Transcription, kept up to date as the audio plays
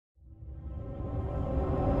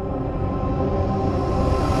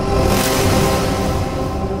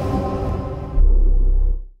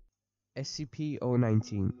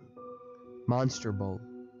SCP-019 Monster Bowl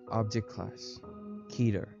Object Class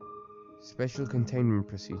Keter Special Containment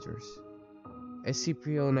Procedures.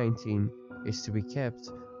 SCP-019 is to be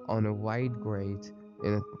kept on a wide grate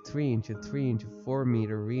in a 3 x 3 x 4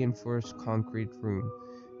 meter reinforced concrete room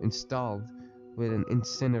installed with an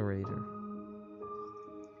incinerator.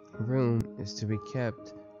 Room is to be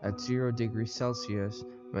kept at 0 degrees Celsius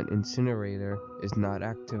when incinerator is not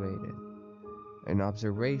activated. An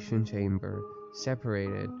observation chamber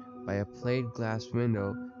separated by a plate glass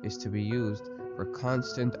window is to be used for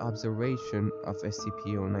constant observation of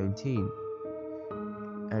SCP-019.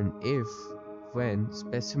 And when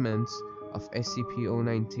specimens of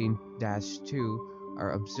SCP-019-2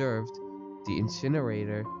 are observed, the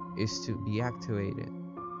incinerator is to be activated.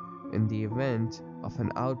 In the event of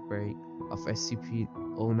an outbreak of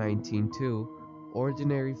SCP-019-2,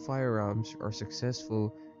 ordinary firearms are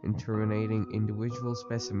successful in terminating individual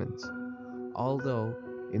specimens, although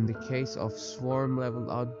in the case of swarm-level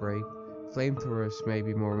outbreak, flamethrowers may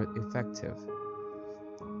be more effective.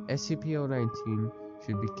 SCP-019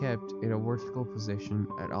 should be kept in a vertical position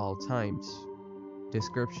at all times.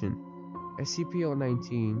 Description: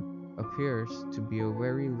 SCP-019 appears to be a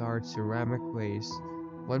very large ceramic vase,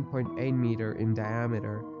 1.8 meter in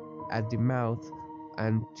diameter at the mouth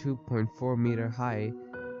and 2.4 meter high.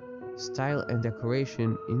 Style and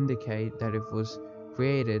decoration indicate that it was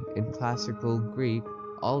created in classical Greek,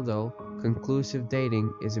 although conclusive dating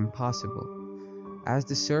is impossible, as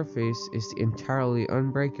the surface is entirely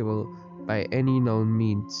unbreakable by any known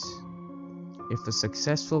means. If a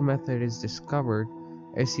successful method is discovered,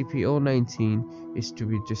 SCP-019 is to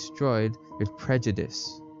be destroyed with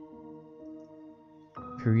prejudice.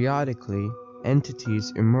 Periodically,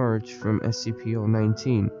 entities emerge from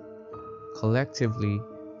SCP-019. Collectively,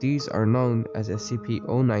 these are known as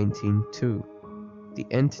SCP-019-2. The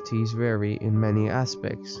entities vary in many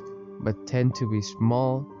aspects, but tend to be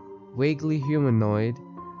small, vaguely humanoid,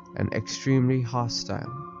 and extremely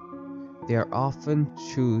hostile. They are often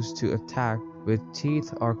choose to attack with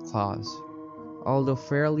teeth or claws. Although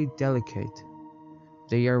fairly delicate,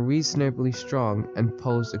 they are reasonably strong and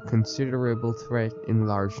pose a considerable threat in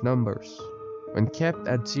large numbers. When kept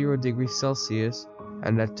at 0 degrees Celsius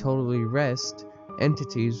and at total rest,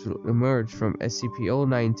 entities will emerge from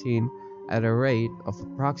SCP-019 at a rate of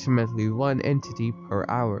approximately 1 entity per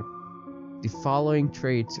hour. The following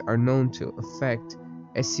traits are known to affect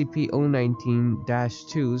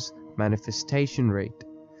SCP-019-2's manifestation rate: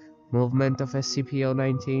 movement of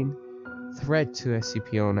SCP-019, threat to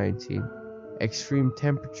SCP-019, extreme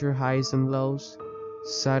temperature highs and lows,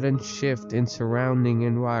 sudden shift in surrounding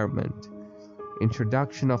environment,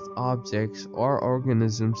 introduction of objects or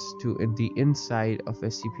organisms to the inside of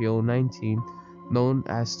SCP-019 known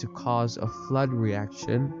as to cause a flood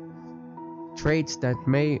reaction, traits that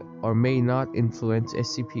may or may not influence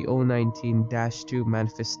SCP-019-2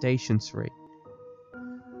 manifestations rate,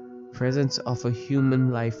 presence of a human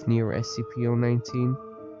life near SCP-019,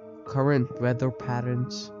 current weather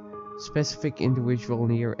patterns, specific individual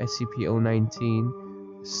near SCP-019.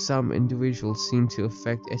 Some individuals seem to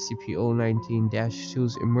affect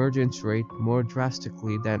SCP-019-2's emergence rate more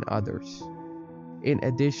drastically than others. In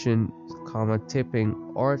addition, tipping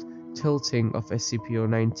or tilting of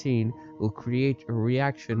SCP-019 will create a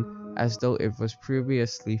reaction as though it was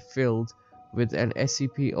previously filled with an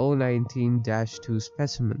SCP-019-2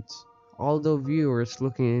 specimens. Although viewers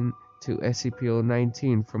looking into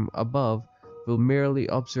SCP-019 from above will merely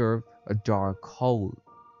observe a dark hole.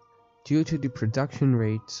 Due to the production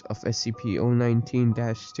rates of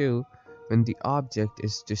SCP-019-2, when the object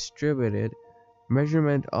is distributed,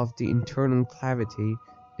 measurement of the internal cavity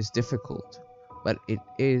is difficult, but it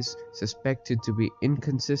is suspected to be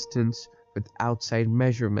inconsistent with outside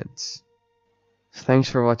measurements. Thanks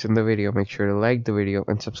for watching the video. Make sure to like the video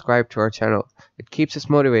and subscribe to our channel. It keeps us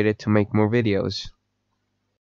motivated to make more videos.